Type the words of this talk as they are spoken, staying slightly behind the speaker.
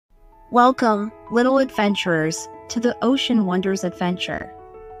Welcome, little adventurers, to the Ocean Wonders Adventure.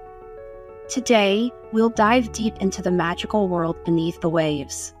 Today, we'll dive deep into the magical world beneath the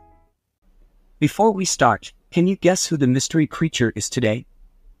waves. Before we start, can you guess who the mystery creature is today?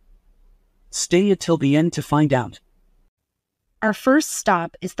 Stay until the end to find out. Our first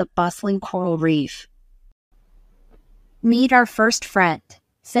stop is the bustling coral reef. Meet our first friend,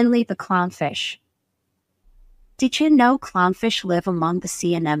 Finley the clownfish. Did you know clownfish live among the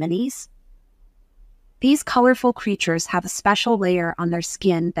sea anemones? These colorful creatures have a special layer on their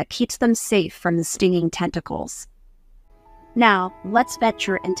skin that keeps them safe from the stinging tentacles. Now, let's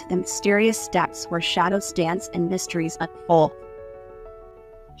venture into the mysterious depths where shadows dance and mysteries unfold.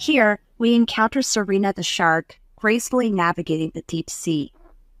 Here, we encounter Serena the shark, gracefully navigating the deep sea.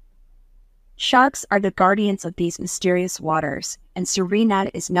 Sharks are the guardians of these mysterious waters, and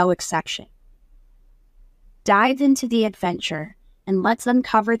Serena is no exception. Dive into the adventure, and let's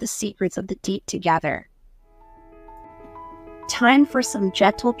uncover the secrets of the deep together. Time for some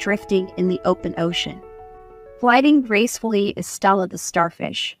gentle drifting in the open ocean. Gliding gracefully is Stella the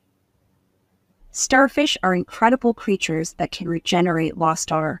starfish. Starfish are incredible creatures that can regenerate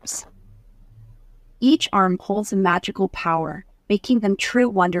lost arms. Each arm holds a magical power, making them true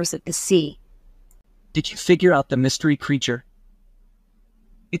wonders of the sea. Did you figure out the mystery creature?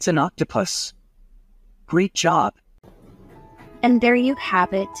 It's an octopus. Great job! And there you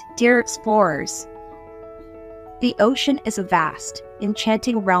have it, dear explorers. The ocean is a vast,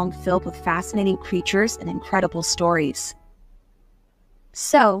 enchanting realm filled with fascinating creatures and incredible stories.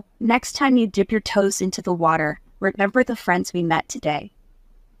 So, next time you dip your toes into the water, remember the friends we met today.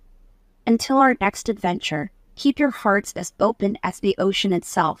 Until our next adventure, keep your hearts as open as the ocean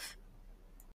itself.